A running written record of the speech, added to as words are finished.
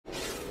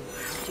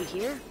you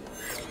hear?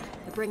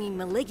 They're bringing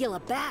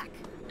Maligula back.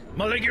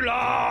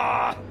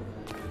 Maligula!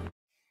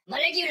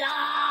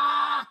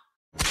 Maligula!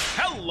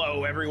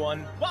 Hello,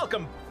 everyone.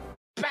 Welcome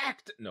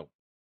back to... No.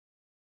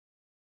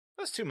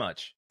 That's too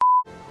much.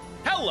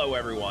 Hello,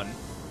 everyone.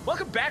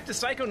 Welcome back to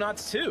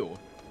Psychonauts 2.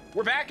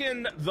 We're back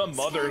in the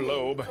Mother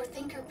Lobe. For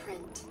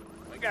fingerprint.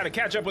 We gotta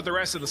catch up with the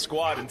rest of the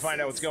squad and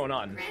find out what's going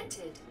on.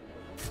 Granted.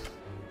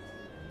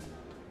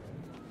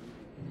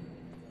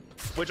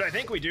 Which I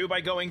think we do by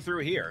going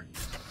through here.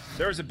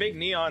 There was a big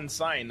neon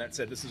sign that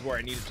said this is where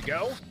I needed to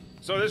go,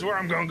 so this is where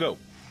I'm gonna go.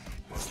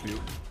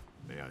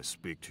 May I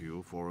speak to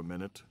you for a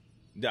minute?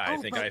 I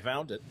think I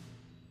found it.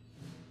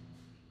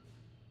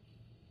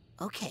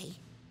 Okay.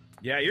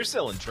 Yeah, you're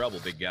still in trouble,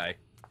 big guy.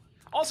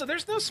 Also,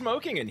 there's no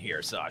smoking in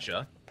here,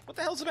 Sasha. What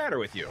the hell's the matter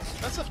with you?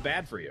 That stuff's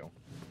bad for you.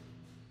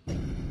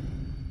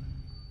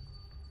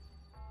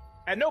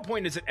 At no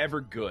point is it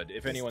ever good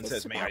if anyone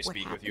says, "May I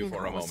speak with you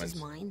for a moment?"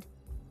 Mind?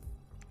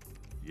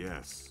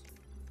 Yes.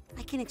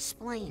 I can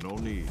explain. No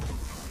need.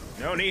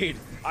 No need.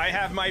 I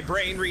have my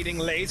brain-reading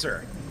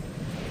laser.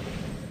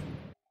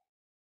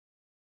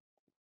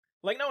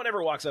 Like, no one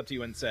ever walks up to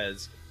you and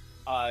says,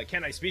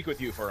 can I speak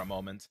with you for a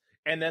moment?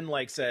 And then,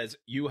 like, says,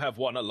 you have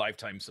won a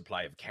lifetime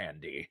supply of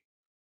candy.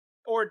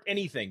 Or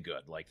anything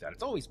good like that.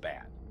 It's always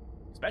bad.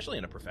 Especially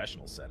in a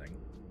professional setting.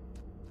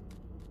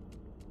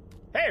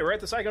 Hey, we're at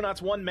the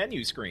Psychonauts 1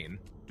 menu screen.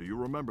 Do you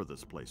remember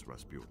this place,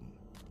 Rasputin?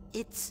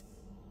 It's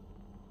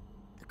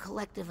the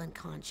collective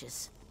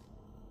unconscious.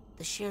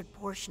 The shared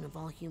portion of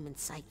all human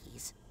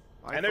psyches.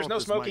 And there's no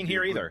smoking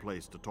here either. It's a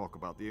place to talk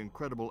about the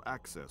incredible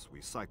access we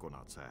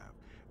Psychonauts have,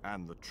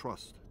 and the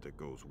trust that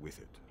goes with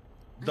it.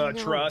 The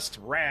trust,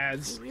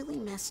 Raz. I really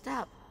messed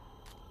up.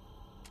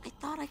 I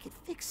thought I could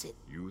fix it.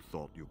 You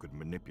thought you could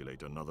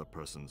manipulate another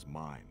person's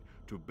mind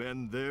to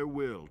bend their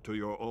will to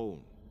your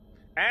own.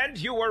 And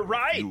you were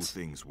right! Few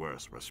things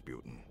worse,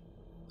 Rasputin.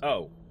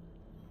 Oh.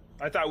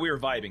 I thought we were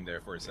vibing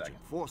there for a second.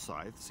 Agent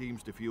Forsyth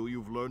seems to feel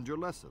you've learned your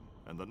lesson,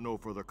 and that no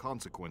further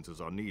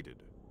consequences are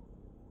needed.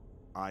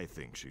 I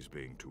think she's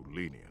being too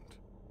lenient.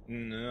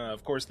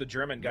 Of course, the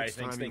German guy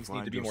thinks things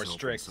need to be more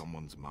strict. In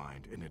someone's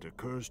mind, and it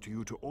occurs to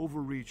you to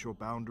overreach your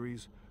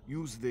boundaries,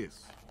 use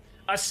this.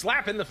 A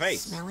slap in the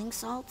face! Smelling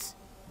salts?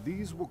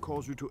 These will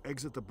cause you to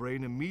exit the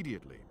brain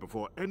immediately,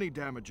 before any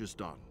damage is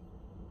done.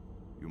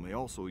 You may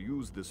also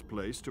use this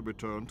place to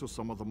return to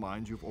some of the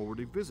mines you've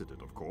already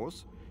visited, of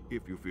course,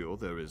 if you feel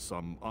there is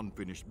some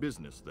unfinished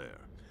business there.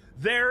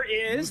 There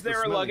is. There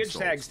are luggage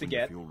tags to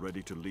get. You feel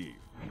ready to leave.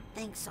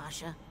 Thanks,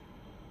 Sasha.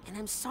 And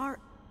I'm sorry.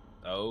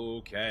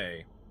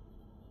 Okay.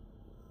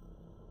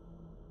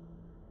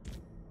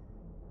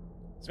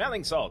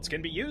 Smelling salts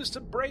can be used to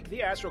break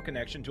the astral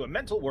connection to a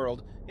mental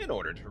world in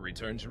order to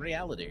return to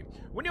reality.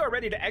 When you are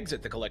ready to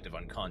exit the collective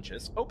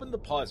unconscious, open the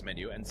pause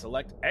menu and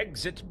select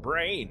Exit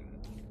Brain.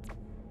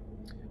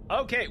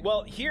 Okay,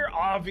 well, here,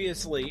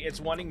 obviously, it's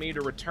wanting me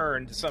to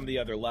return to some of the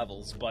other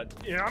levels, but,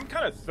 you know, I'm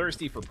kind of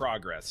thirsty for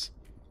progress.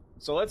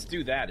 So let's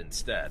do that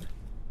instead.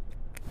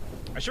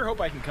 I sure hope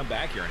I can come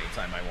back here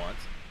anytime I want.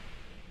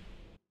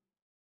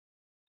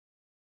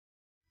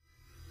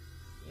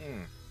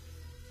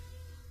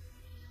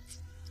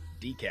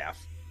 Decaf.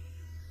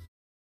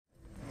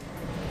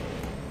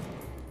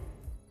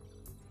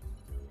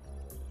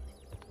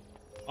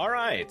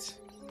 Alright.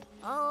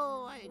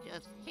 Oh, I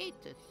just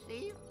hate to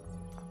see you.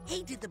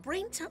 Hey, did the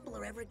brain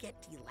tumbler ever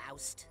get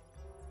deloused?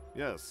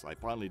 Yes, I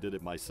finally did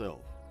it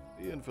myself.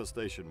 The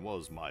infestation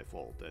was my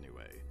fault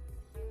anyway.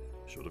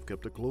 Should have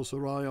kept a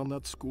closer eye on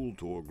that school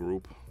tour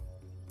group.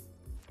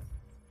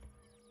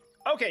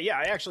 Okay, yeah,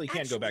 I actually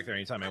can go back there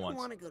anytime I want. I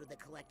want to go to the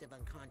collective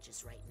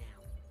unconscious right now.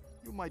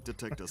 You might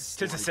detect a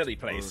slight silly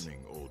place.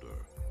 burning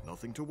odor.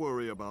 Nothing to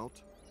worry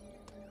about.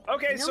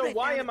 Okay, so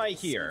why am I It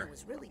here?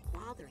 was really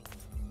bothering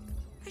me.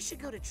 I should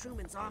go to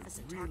Truman's office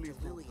and talk Really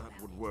to Lily thought about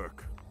that would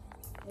work.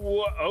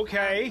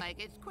 Okay. Sounds like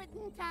it's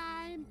quitting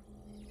time.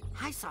 it.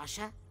 Hi,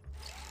 Sasha.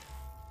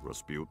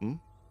 Rasputin?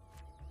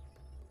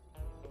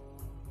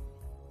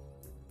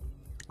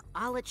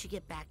 I'll let you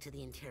get back to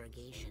the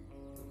interrogation.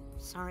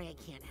 Sorry I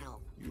can't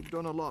help. You've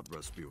done a lot,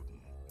 Rasputin.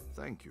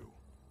 Thank you.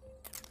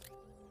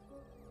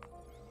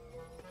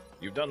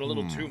 You've done a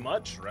little too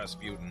much,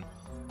 Rasputin.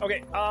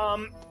 Okay,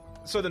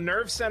 so the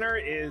nerve center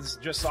is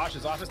just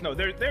Sasha's office? No,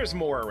 there's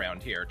more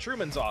around here.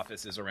 Truman's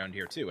office is around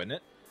here too, isn't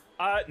it?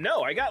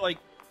 No, I got, like,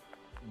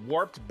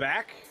 warped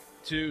back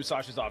to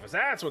Sasha's office.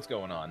 That's what's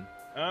going on.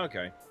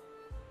 Okay.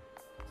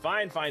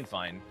 Fine.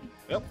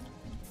 Well,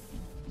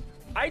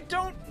 I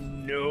don't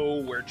know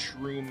where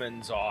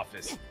Truman's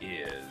office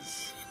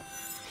is.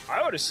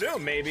 I would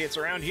assume maybe it's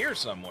around here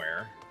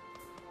somewhere.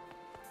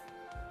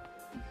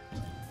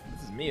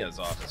 This is Mia's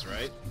office,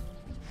 right?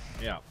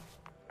 Yeah.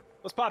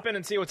 Let's pop in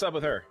and see what's up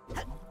with her.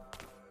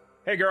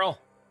 Hey, girl.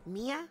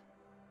 Mia?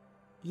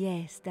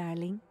 Yes,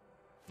 darling.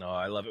 No,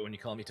 I love it when you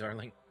call me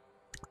darling.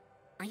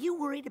 Are you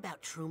worried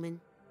about Truman?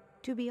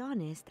 To be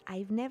honest,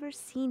 I've never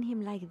seen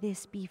him like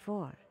this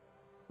before.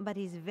 But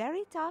he's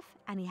very tough,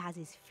 and he has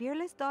his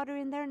fearless daughter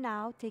in there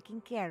now taking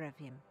care of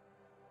him.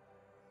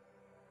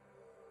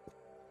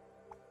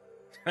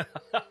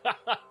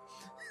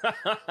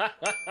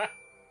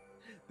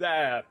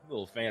 That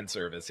little fan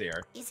service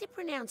here. Is it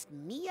pronounced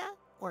Mia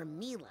or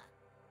Mila?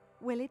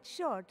 Well, it's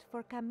short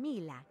for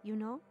Camila, you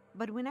know?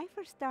 But when I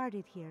first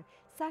started here,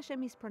 Sasha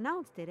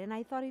mispronounced it and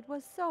I thought it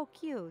was so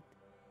cute.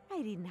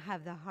 I didn't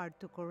have the heart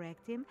to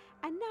correct him,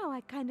 and now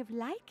I kind of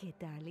like it,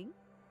 darling.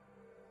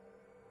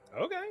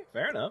 Okay,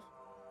 fair enough.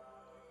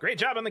 Great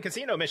job on the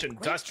casino mission,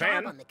 Great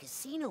Dustpan. job on the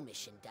casino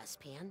mission,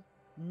 Dustpan.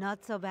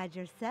 Not so bad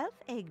yourself,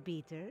 Egg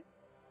Beater.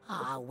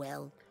 Ah,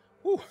 well,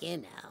 Whew. you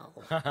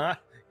know.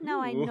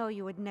 Now I Ooh. know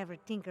you would never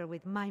tinker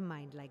with my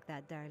mind like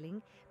that,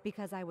 darling,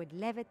 because I would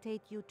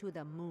levitate you to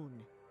the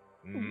moon.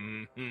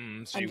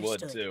 She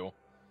would Understood. too.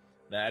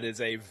 That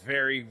is a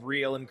very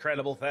real,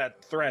 incredible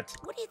threat.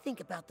 What do you think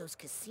about those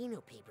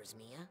casino papers,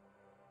 Mia?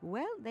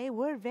 Well, they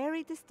were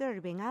very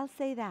disturbing, I'll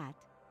say that.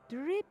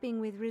 Dripping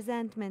with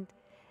resentment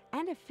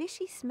and a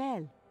fishy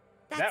smell.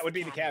 That's That would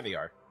be the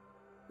caviar.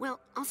 Well,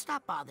 I'll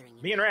stop bothering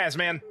you. Me and Raz,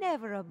 man.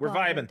 Never a We're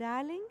bother, vibing.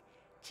 darling.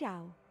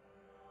 Ciao.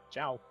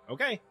 Ciao.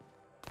 Okay.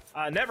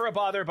 Never a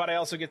bother, but I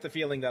also get the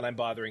feeling that I'm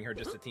bothering her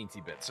just a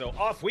teensy bit. So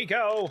off we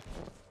go.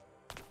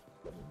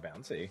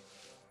 Bouncy.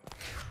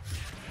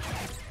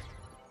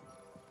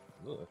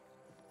 Ugh.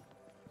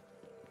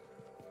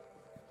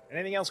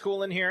 Anything else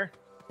cool in here?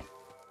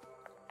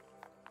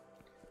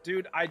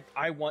 Dude,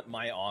 I want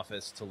my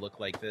office to look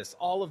like this.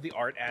 All of the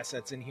art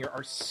assets in here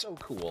are so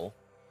cool.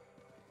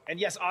 And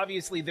yes,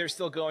 obviously, they're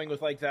still going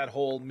with, like, that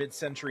whole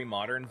mid-century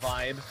modern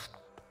vibe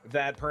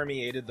that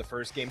permeated the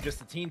first game, just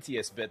the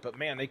teensiest bit, but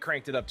man, they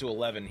cranked it up to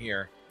 11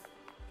 here.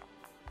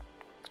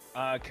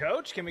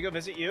 Coach, can we go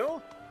visit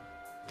you?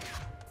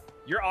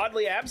 You're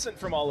oddly absent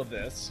from all of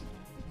this,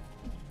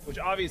 which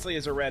obviously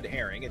is a red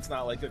herring. It's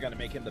not like they're going to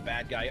make him the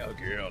bad guy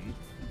again.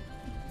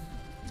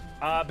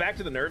 Back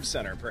to the nerve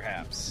center,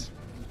 perhaps.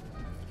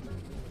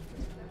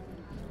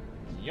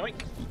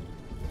 Yoink.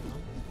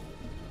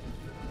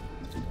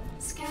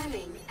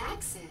 Scanning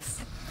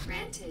access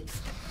granted.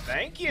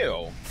 Thank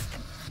you.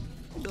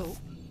 Oh,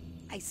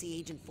 I see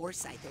Agent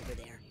Forsyth over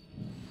there.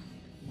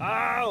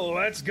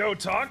 Let's go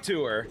talk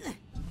to her.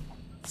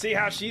 See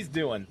how she's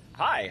doing.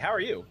 Hi, how are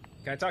you?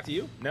 Can I talk to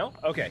you? No?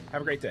 Okay,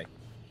 have a great day.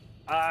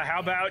 How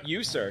about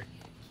you, sir?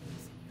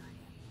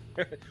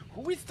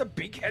 Who is the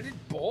big-headed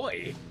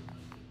boy?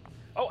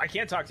 Oh, I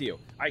can't talk to you.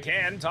 I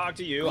can talk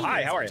to you.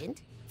 Hi, how are you?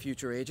 Agent.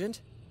 Future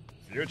agent?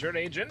 Future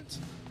agent?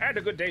 And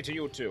a good day to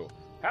you, too.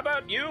 How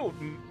about you,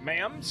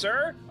 ma'am,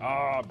 sir?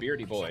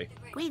 Beardy boy.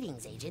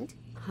 Greetings, Agent.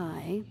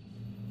 Hi.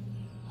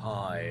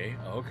 Hi,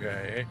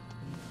 okay.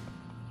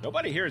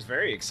 Nobody here is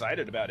very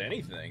excited about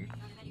anything.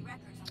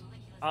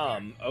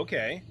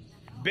 Okay.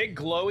 Big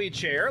glowy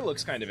chair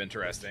looks kind of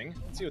interesting.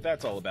 Let's see what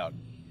that's all about.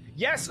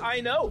 Yes, I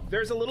know!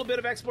 There's a little bit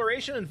of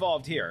exploration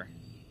involved here.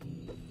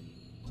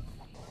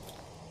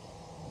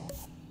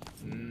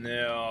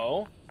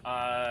 No.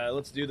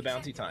 Let's do the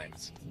bounty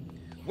times.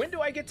 When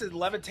do I get to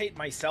levitate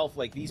myself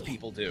like these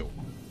people do?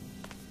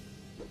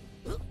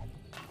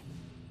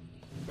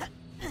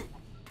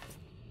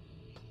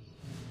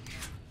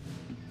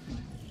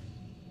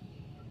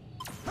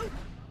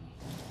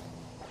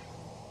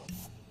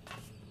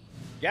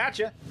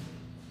 Gotcha.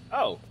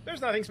 Oh,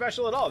 there's nothing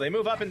special at all. They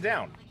move up and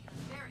down.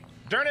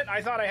 Darn it,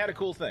 I thought I had a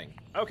cool thing.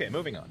 Okay,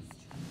 moving on.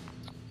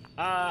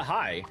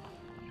 Hi.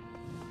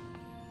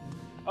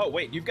 Oh,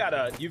 wait, you've got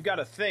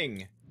a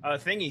thing. A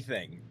thingy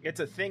thing. It's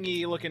a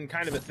thingy looking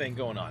kind of a thing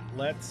going on.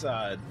 Let's,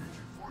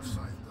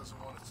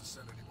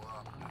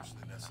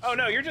 Oh,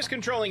 no, you're just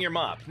controlling your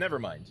mop. Never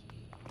mind.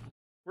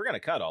 We're gonna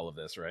cut all of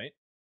this, right?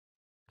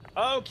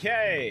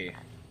 Okay.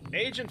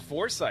 Agent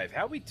Forsyth,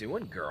 how we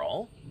doing,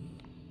 girl?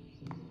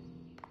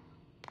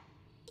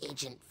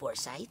 Agent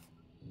Forsyth.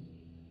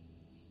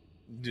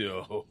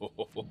 No.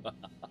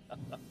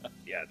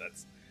 Yeah,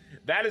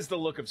 that is the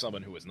look of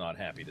someone who is not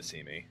happy to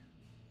see me.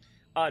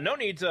 No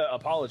need to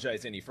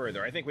apologize any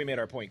further. I think we made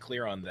our point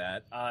clear on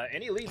that.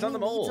 Any leads on the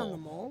mole? Leads on the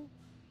mole?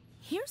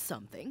 Here's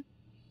something.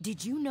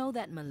 Did you know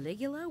that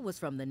Maligula was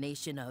from the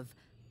nation of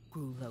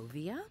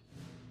Grulovia?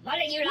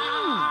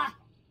 Maligula!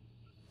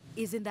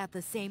 Isn't that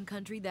the same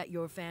country that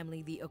your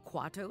family, the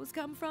Aquatos,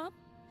 come from?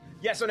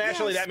 Yeah, so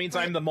naturally Yes, that means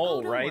but- I'm the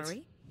mole, don't right?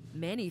 worry.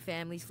 Many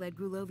families fled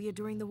Grulovia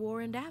during the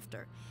war and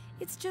after.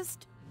 It's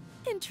just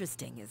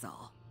interesting is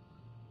all.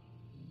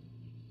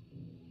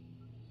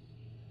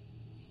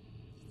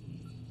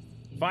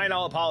 Fine,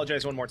 I'll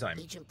apologize one more time.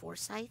 Agent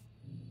Forsyth?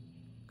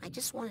 I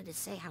just wanted to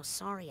say how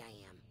sorry I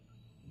am.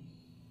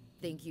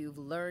 Think you've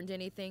learned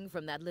anything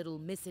from that little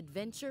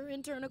misadventure,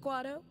 Intern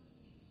Aquato?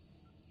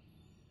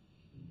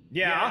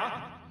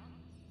 Yeah.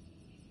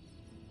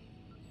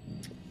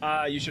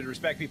 You should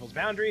respect people's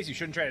boundaries. You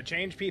shouldn't try to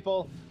change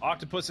people.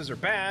 Octopuses are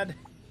bad.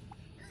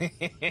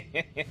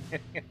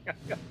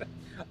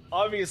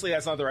 Obviously,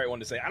 that's not the right one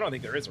to say. I don't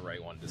think there is a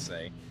right one to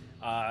say.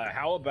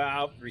 How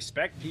about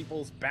respect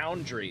people's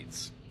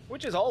boundaries?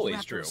 Which is You always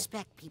have to true.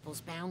 respect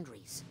people's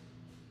boundaries.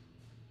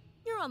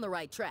 You're on the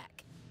right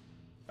track.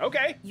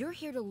 Okay. You're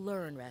here to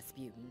learn,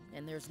 Rasputin,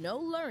 and there's no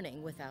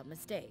learning without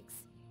mistakes.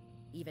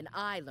 Even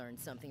I learned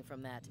something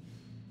from that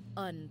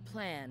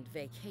unplanned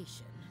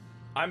vacation.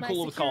 I'm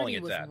cool with calling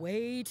it that. My security was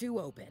way too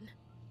open,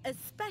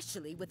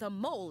 especially with a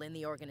mole in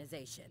the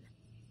organization.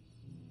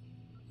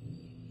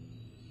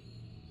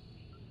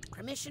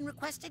 Permission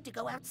requested to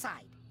go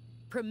outside.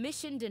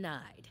 Permission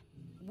denied.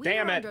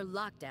 Damn We're it. under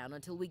lockdown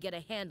until we get a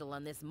handle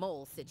on this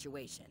mole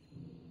situation.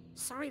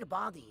 Sorry to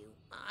bother you.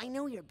 I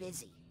know you're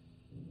busy.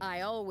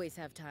 I always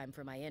have time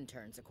for my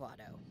interns,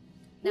 Aquato.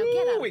 Now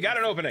get out. We got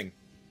an opening.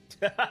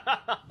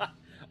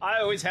 I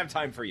always have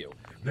time for you.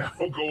 Now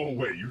go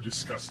away, you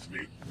disgust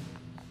me.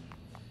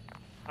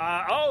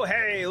 Oh,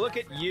 hey, look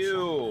at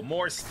you.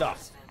 More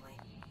stuff.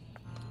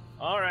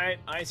 All right,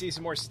 I see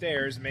some more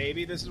stairs.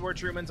 Maybe this is where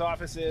Truman's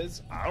office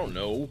is. I don't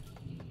know.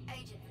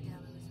 Agent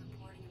Fidello is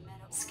reporting a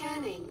metal.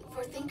 Scanning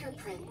for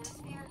fingerprint.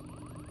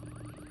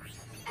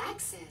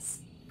 Access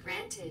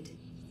granted.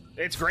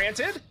 It's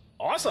granted?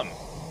 Awesome.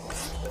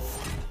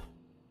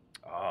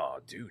 Oh,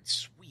 dude,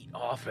 sweet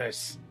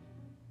office.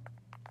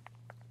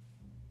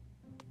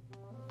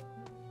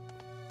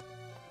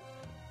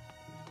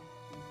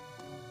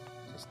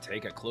 Just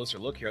take a closer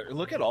look here.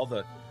 Look at all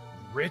the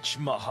rich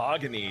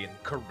mahogany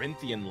and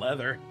Corinthian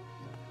leather.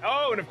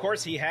 Oh, and of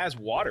course he has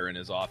water in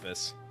his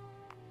office.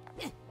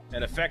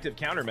 An effective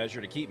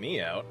countermeasure to keep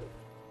me out.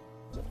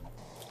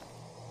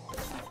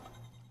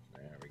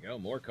 There we go,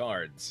 more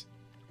cards.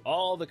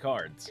 All the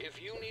cards.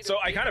 So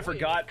I kind of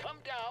forgot.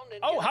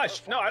 Oh,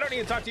 hush! No, I don't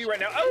need to talk to you right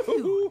now.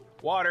 Oh,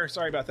 water.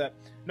 Sorry about that.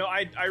 No,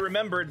 I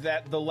remembered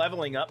that the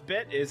leveling up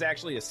bit is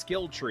actually a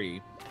skill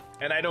tree,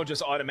 and I don't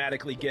just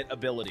automatically get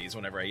abilities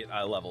whenever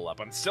I level up.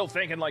 I'm still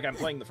thinking like I'm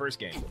playing the first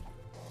game.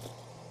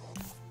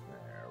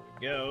 There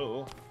we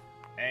go.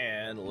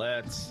 And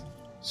let's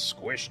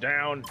squish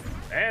down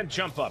and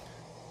jump up.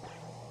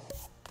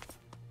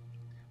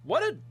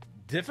 What a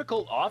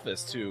difficult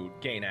office to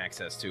gain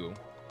access to.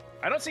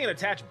 I don't see an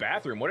attached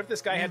bathroom. What if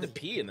this guy had to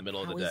pee in the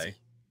middle of the day?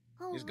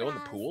 Oh, He's going to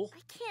the pool? I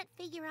can't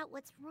figure out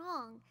what's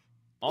wrong.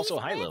 Also,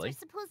 These hi, plants Lily. are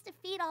supposed to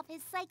feed off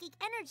his psychic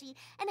energy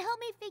and help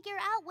me figure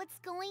out what's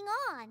going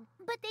on.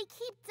 But they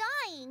keep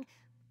dying.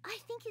 I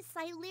think his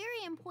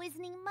Silurium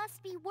poisoning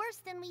must be worse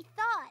than we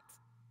thought.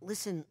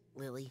 Listen,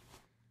 Lily.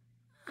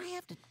 I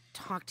have to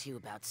talk to you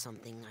about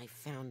something I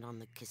found on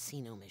the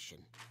casino mission.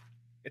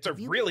 It's a Have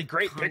you really been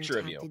great picture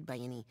of you. contacted by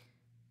any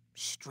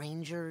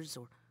strangers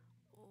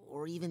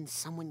or even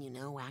someone you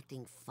know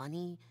acting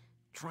funny,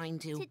 trying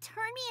to... To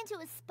turn me into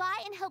a spy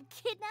and help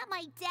kidnap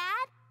my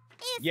dad?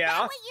 Is Yeah.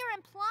 that what you're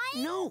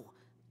implying? No,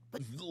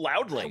 but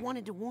Loudly. I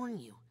wanted to warn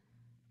you.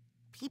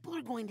 People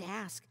are going to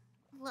ask.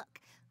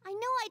 Look, I know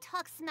I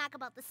talk smack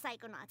about the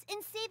Psychonauts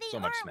and say they So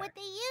much aren't smack. what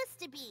they used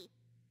to be.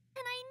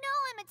 And I know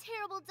I'm a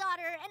terrible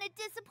daughter and a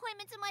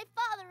disappointment to my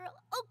father,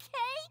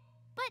 okay?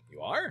 But,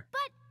 You are?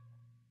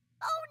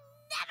 oh,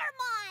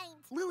 never mind!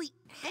 Lily,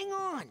 hang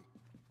on.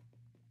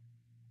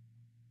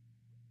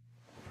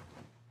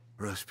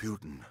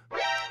 Rasputin.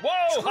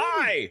 Whoa,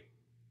 hi!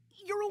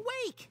 You're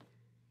awake.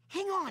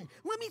 Hang on.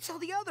 Let me tell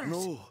the others.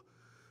 No,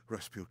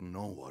 Rasputin,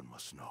 no one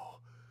must know.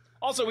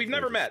 Also, we've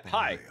never There's a met.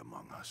 Hi. spy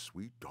among us.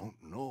 We don't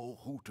know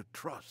who to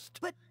trust.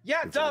 But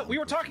Yeah, If duh, anyone we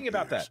were talking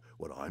about that. hears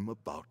what I'm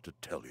about to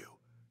tell you,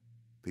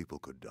 people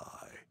could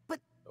die.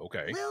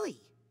 Okay. Lily.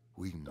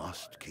 We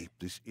must keep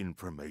this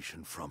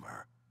information from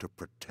her to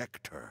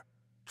protect her.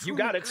 You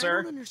got it,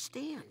 sir. I don't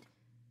understand.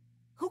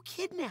 Who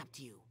kidnapped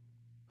you?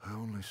 I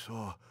only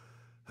saw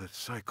that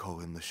psycho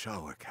in the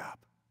shower cap.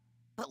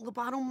 But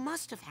Lobato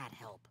must have had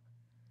help.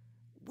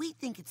 We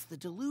think it's the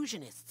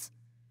delusionists.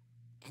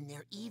 And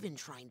they're even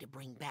trying to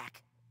bring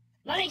back...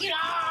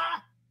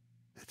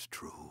 It's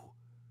true.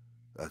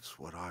 That's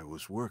what I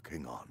was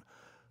working on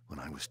when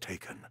I was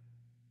taken.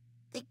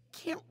 They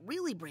can't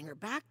really bring her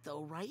back,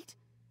 though, right?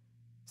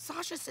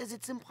 Sasha says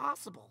it's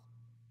impossible.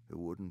 It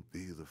wouldn't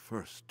be the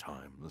first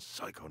time the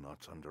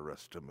Psychonauts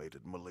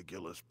underestimated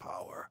Maligula's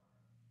power.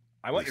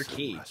 I want your Listen,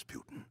 key.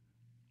 Rasputin.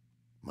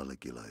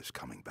 Maligula is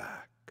coming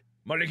back.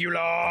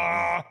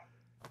 Maligula!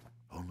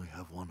 Only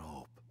have one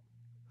hope.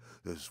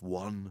 There's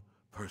one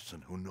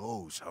person who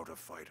knows how to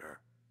fight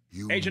her.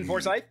 You Agent need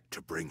Forsyth?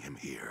 to bring him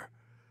here.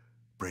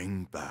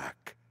 Bring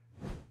back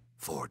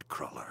Ford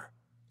Cruller.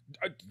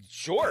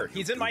 Sure, Can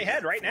you he's in do my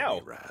head that right for now.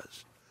 me,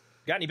 Raz?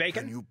 Got any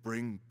bacon? Can you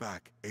bring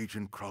back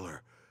Agent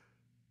Cruller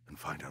and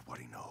find out what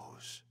he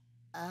knows?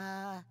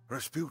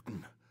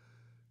 Rasputin,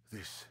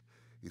 this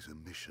is a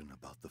mission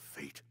about the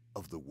fate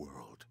of the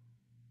world.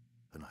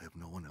 And I have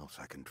no one else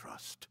I can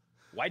trust.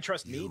 Why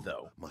trust me, You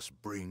though? must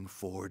bring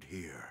Ford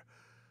here.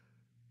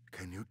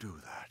 Can you do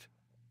that?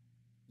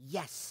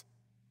 Yes,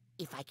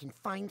 if I can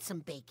find some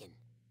bacon.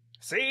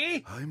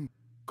 See? I'm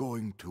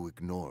going to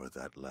ignore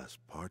that last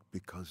part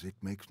because it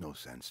makes no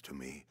sense to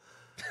me.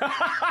 But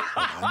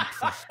I'm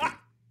trusting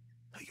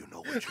that you know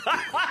what you're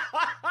doing.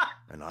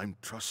 And I'm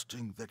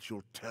trusting that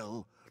you'll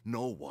tell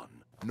no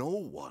one,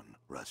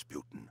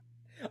 Rasputin.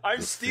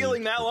 I'm The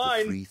stealing fate that of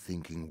line. The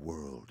free-thinking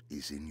world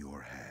is in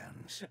your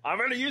hands. I'm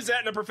gonna use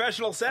that in a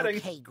professional setting.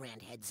 Okay,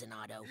 Grandhead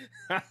Zanotto.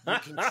 You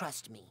can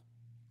trust me.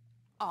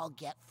 I'll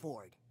get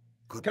Ford.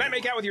 Can I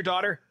make out with your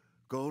daughter?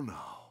 Go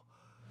now.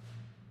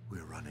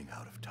 We're running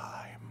out of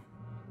time.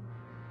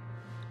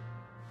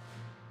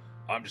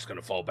 I'm just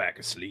gonna fall back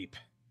asleep.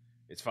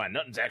 It's fine.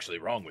 Nothing's actually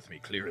wrong with me,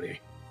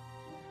 clearly.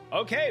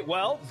 Okay,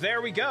 well,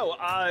 there we go.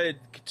 I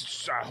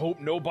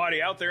hope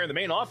nobody out there in the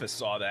main office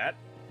saw that.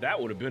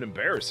 That would have been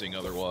embarrassing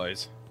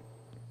otherwise.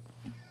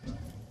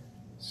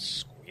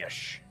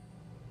 Squish.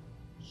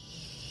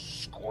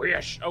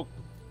 Squish. Oh.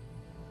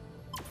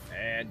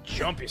 And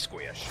jumpy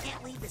squish.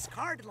 Can't leave this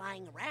card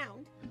lying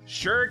around.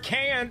 Sure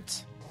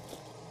can't.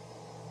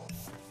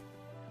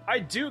 I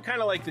do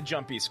kind of like the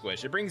jumpy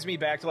squish. It brings me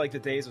back to like the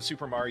days of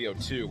Super Mario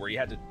 2 where you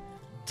had to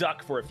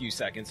duck for a few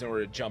seconds in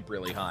order to jump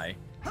really high.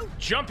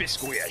 Jumpy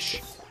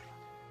squish.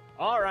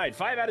 All right,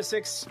 5 out of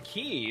 6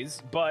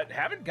 keys, but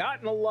haven't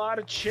gotten a lot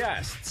of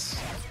chests.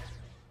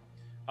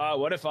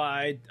 What if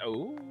I...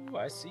 Oh,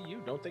 I see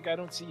you. Don't think I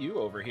don't see you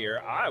over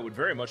here. I would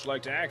very much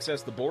like to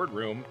access the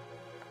boardroom.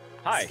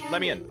 Hi, Scanning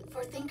let me in.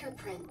 for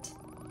fingerprint.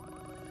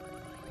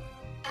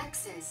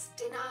 Access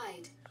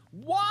denied.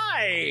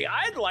 Why?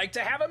 I'd like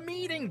to have a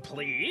meeting,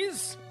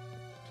 please.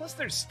 Plus,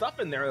 there's stuff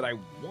in there that I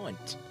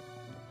want.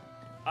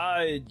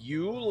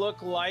 You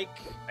look like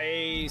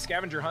a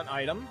scavenger hunt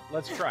item.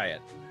 Let's try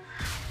it.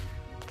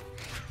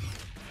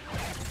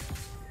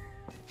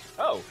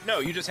 Oh, no,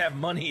 you just have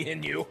money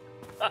in you.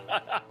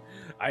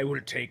 I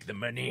will take the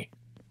money.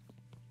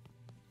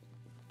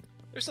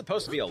 There's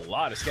supposed to be a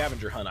lot of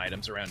scavenger hunt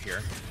items around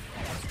here.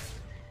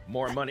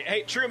 More money.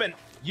 Hey, Truman,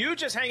 you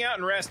just hang out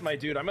and rest, my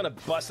dude. I'm gonna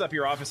bust up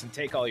your office and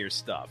take all your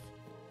stuff.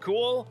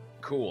 Cool?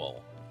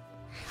 Cool.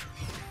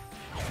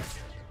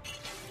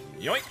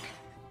 Yoink.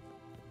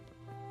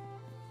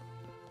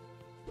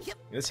 Yep.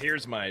 This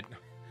here's my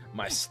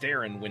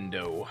staring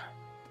window.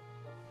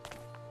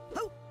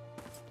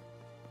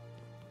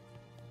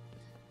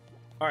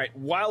 All right,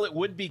 while it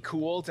would be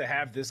cool to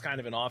have this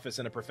kind of an office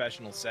in a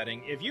professional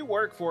setting, if you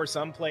work for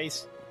some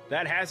place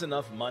that has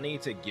enough money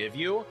to give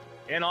you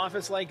an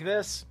office like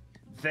this,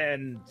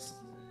 then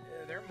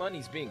their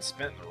money's being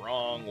spent the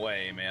wrong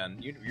way, man.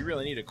 You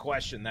really need to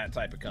question that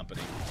type of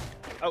company.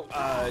 Oh,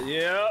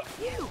 yeah.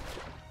 You.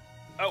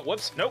 Oh,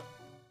 whoops, nope.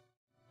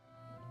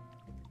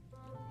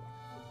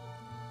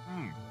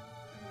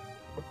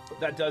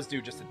 That does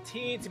do just a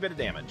teensy bit of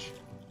damage.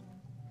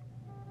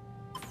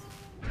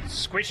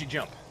 Squishy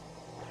jump.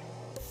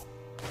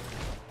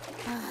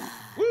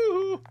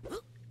 Woo!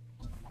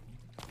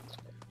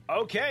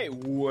 Okay,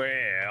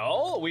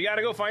 well, we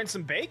gotta go find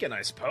some bacon,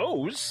 I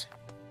suppose.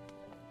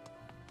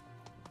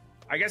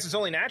 I guess it's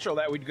only natural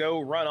that we'd go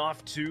run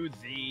off to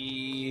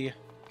the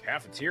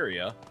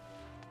cafeteria.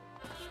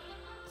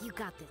 You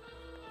got this.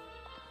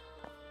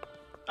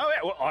 Oh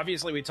yeah, well,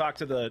 obviously we talked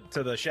to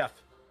the chef.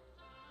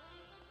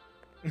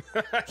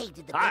 Hey,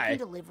 did the Hi.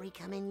 bacon delivery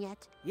come in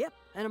yet? Yep,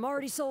 and I'm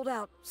already sold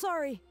out.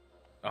 Sorry.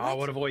 Oh,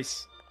 what a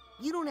voice.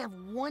 You don't have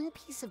one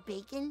piece of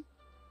bacon?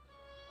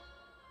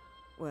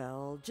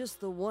 Well, just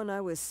the one I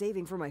was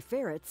saving for my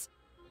ferrets.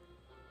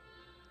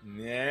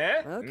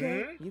 Yeah?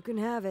 Okay, you can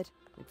have it.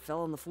 It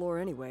fell on the floor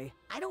anyway.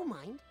 I don't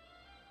mind.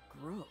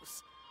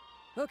 Gross.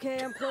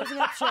 Okay, I'm closing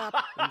up shop.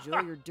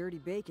 Enjoy your dirty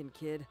bacon,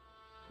 kid.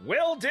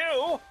 Will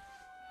do!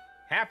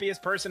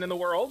 Happiest person in the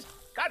world.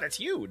 God, that's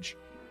huge.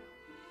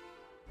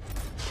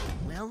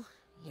 Well,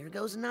 here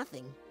goes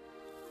nothing.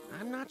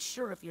 I'm not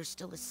sure if you're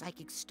still a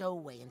psychic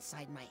stowaway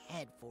inside my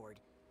head, Ford.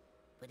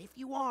 But if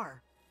you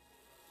are...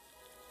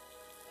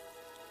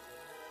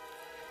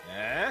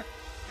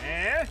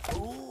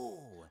 Ooh,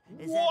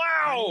 is Wow!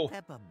 that honey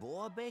pepper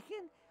boar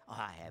bacon? Oh,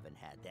 I haven't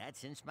had that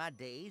since my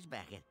days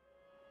back at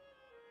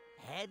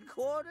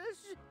headquarters.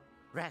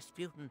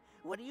 Rasputin,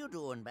 what are you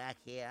doing back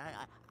here?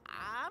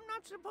 I'm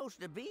not supposed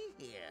to be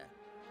here.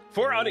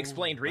 For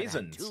unexplained But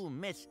reasons. I do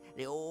miss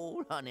the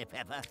old honey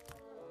pepper.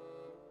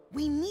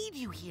 We need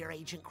you here,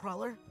 Agent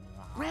Cruller.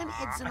 Grand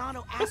Head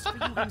Zanotto asked for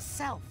you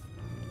himself.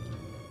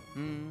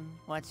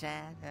 What's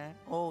that?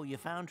 Oh, you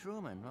found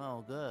Truman.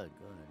 Oh, good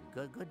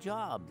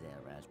job there,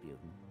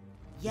 Rasputin.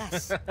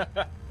 Yes.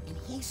 And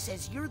he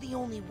says you're the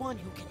only one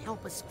who can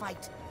help us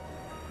fight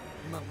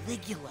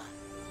Maligula.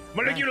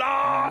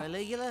 Maligula!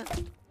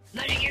 Maligula?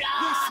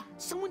 Yes,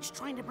 someone's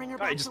trying to bring her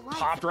back It just to life.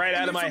 popped right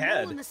out and of my there's a role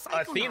head. in the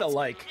Psychonauts,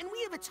 Athena-like. And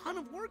we have a ton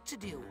of work to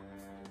do.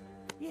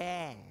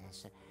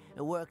 Yes,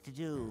 work to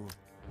do.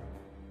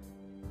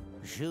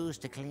 Shoes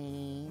to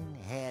clean,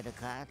 hair to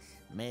cut,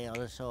 mail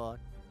to sort.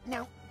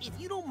 Now, if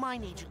you don't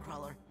mind, Agent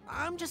Cruller,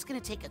 I'm just gonna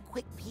take a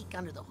quick peek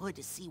under the hood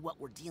to see what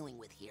we're dealing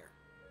with here.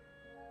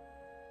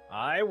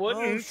 I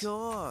wouldn't. Oh,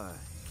 sure,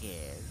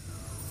 kid.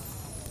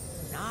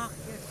 Knock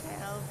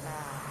yourself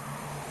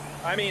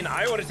out. I mean,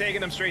 I would have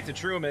taken him straight to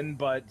Truman,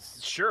 but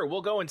sure,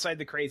 we'll go inside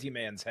the crazy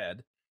man's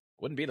head.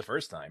 Wouldn't be the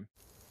first time.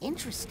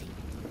 Interesting.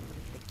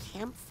 The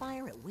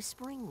campfire at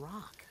Whispering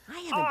Rock. I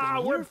haven't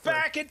been we're here for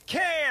back at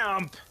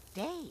camp!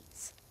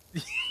 days.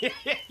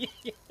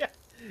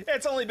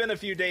 It's only been a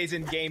few days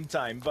in game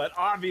time, but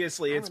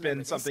obviously I it's been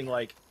remember this something guy.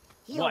 like,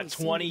 He what, always seemed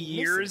to 20 be missing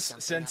years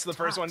something since up the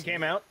first top one to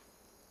came me. out?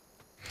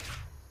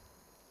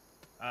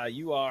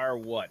 You are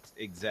what,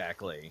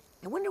 exactly?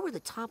 I wonder where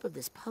the top of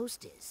this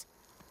post is.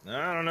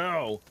 I don't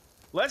know.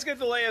 Let's get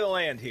the lay of the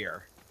land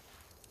here.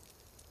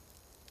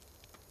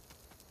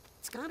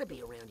 It's gotta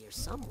be around here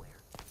somewhere.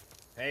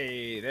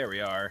 Hey, there we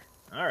are.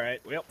 All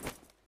right, well.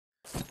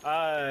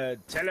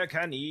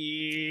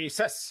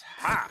 Telekinesis.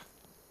 Ha!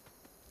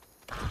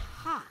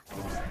 Aha!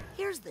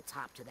 Here's the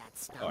top to that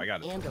stump. Oh, I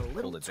got it. And a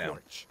little Hold it down.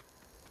 torch.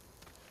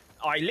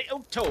 A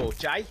little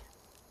torch, eh?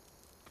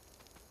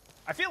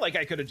 I feel like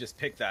I could have just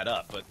picked that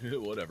up, but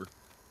whatever.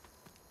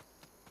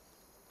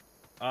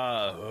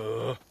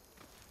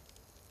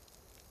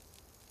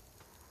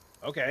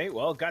 Okay,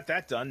 well, got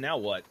that done. Now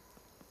what?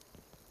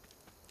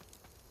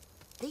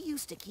 They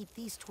used to keep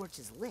these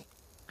torches lit.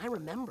 I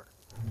remember.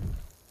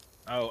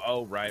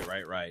 Oh,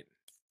 right.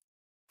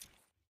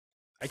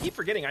 I keep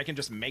forgetting I can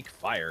just make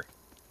fire.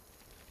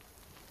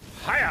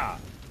 Hiya!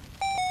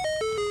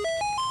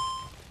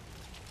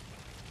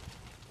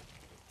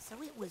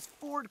 So it was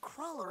Ford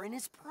Cruller in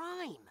his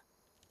prime.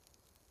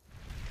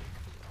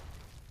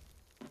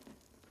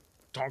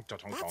 Tonk,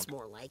 tonk, tonk, That's tonk.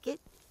 more like it.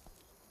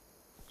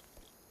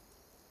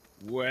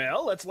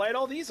 Well, let's light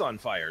all these on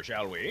fire,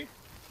 shall we?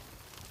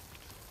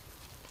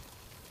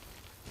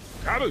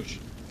 Kaboosh!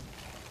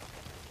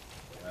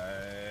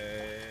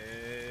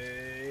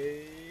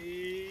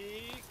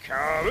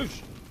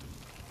 Kaboosh!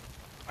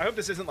 I hope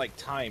this isn't, like,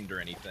 timed or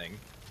anything.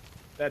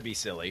 That'd be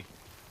silly.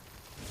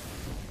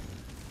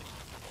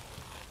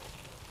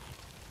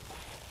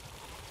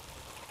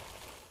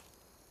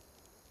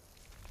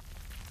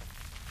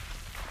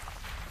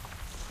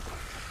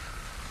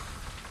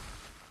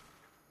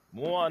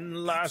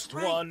 One last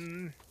right.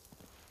 one.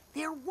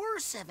 There were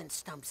 7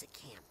 stumps at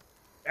camp.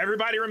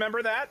 Everybody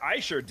remember that? I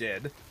sure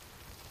did.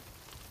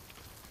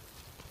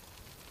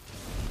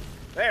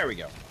 There we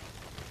go.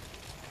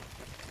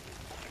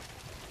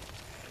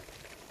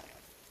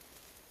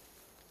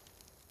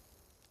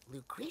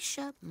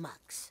 Lucretia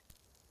Mux.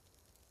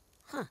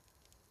 Huh.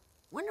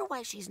 Wonder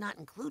why she's not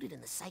included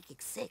in the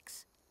Psychic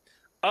 6.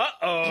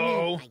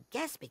 Uh-oh! I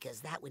guess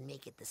because that would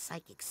make it the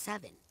Psychic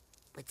 7.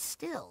 But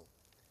still,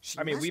 she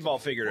I mean, must we've have all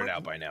been figured it out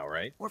important, by now,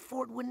 right? Or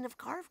Ford wouldn't have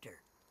carved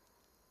her.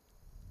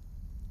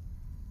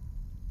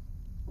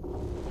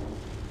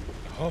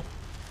 Oh.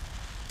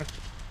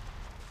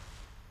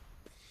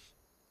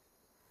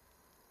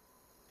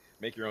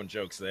 Make your own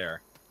jokes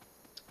there.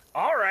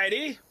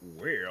 Alrighty.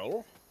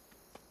 Well.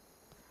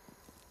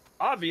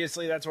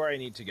 Obviously, that's where I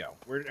need to go.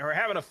 We're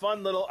having a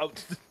fun little... Oh,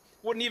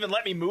 wouldn't even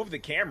let me move the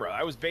camera.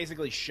 I was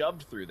basically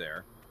shoved through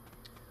there.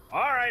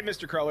 Alright,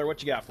 Mr. Cruller,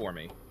 what you got for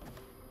me?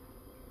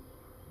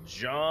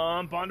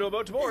 Jump onto a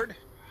boat to board.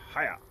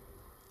 Hiya.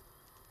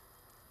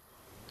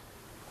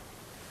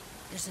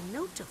 There's a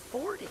note to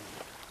Ford in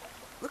here.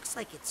 Looks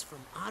like it's from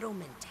Otto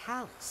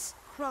Mentalis.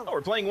 Oh,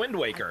 we're playing Wind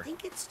Waker. I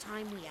think it's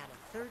time we add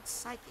a 3rd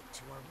psychic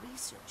to our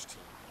research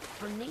team.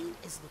 Her name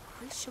is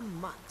Lucretia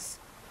Mux.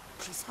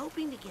 She's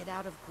hoping to get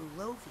out of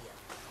Grulovia,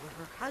 where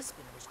her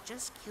husband was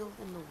just killed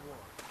in the war.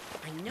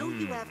 I know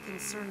you have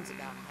concerns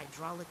about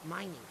hydraulic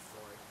mining,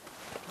 Ford,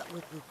 but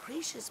with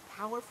Lucretia's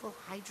powerful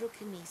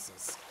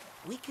hydrokinesis,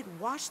 we could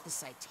wash the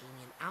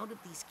Titanium out of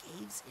these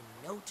caves in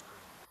no time.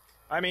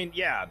 I mean,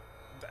 yeah.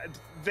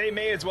 They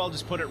may as well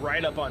just put it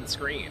right up on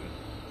screen.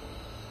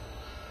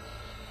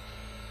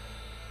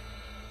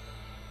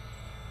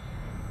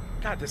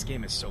 God, this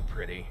game is so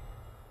pretty.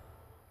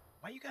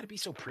 Why you gotta be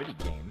so pretty,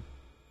 game?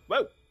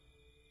 Whoa!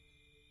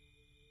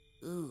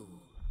 Ooh.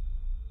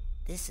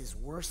 This is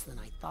worse than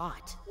I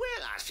thought.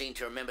 Well, I seem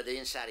to remember the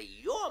inside of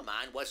your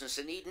mind wasn't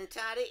so neat and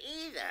tidy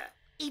either.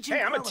 Agent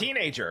Hey, I'm a Cruller,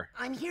 teenager.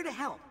 I'm here to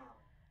help.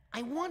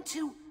 I want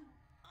to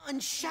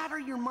unshatter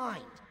your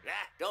mind.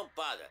 Don't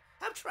bother.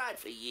 I've tried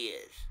for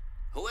years.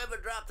 Whoever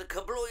dropped the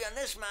kablooey on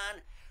this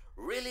mine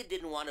really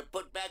didn't want to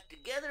put back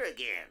together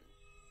again.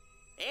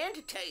 And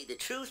to tell you the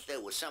truth, there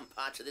were some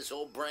parts of this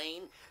old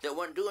brain that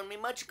weren't doing me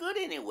much good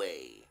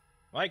anyway.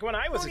 Like when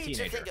I was a Who needs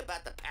teenager. to think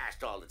about the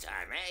past all the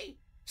time, eh?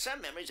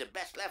 Some memories are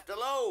best left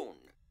alone.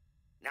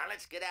 Now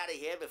let's get out of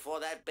here before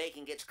that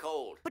bacon gets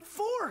cold. But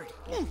Ford!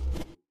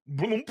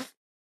 Bloomp.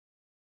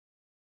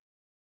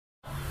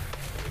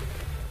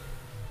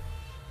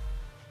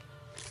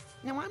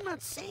 Now, I'm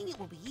not saying it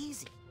will be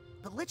easy,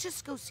 but let's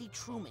just go see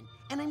Truman,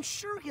 and I'm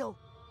sure he'll...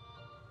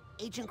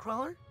 Agent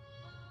Cruller?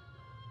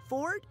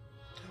 Ford?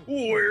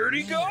 Where'd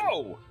he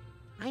go?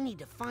 I need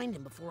to find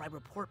him before I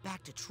report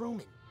back to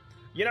Truman.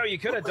 You know, you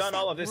could have What was done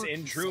all that of this word in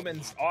he said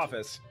Truman's he had?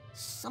 office.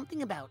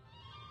 Something about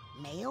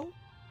mail?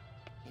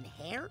 And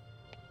hair?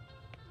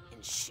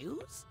 And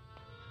shoes?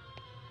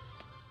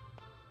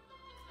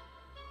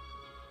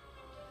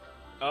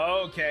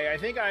 Okay, I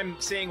think I'm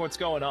seeing what's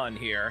going on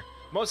here.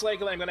 Most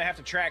likely I'm going to have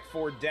to track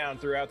Ford down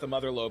throughout the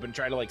Mother Lobe and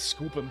try to, like,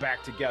 scoop him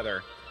back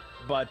together.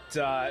 But,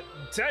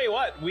 tell you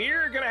what,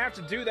 we're going to have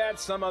to do that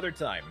some other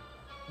time.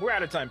 We're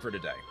out of time for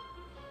today.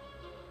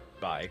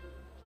 Bye.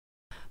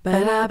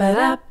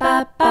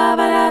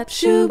 Ba-da-ba-da-ba-ba-ba-da,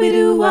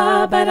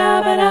 shoo-be-doo-wah,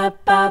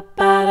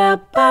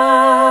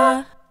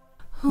 ba-da-ba-da-ba-ba-da-ba.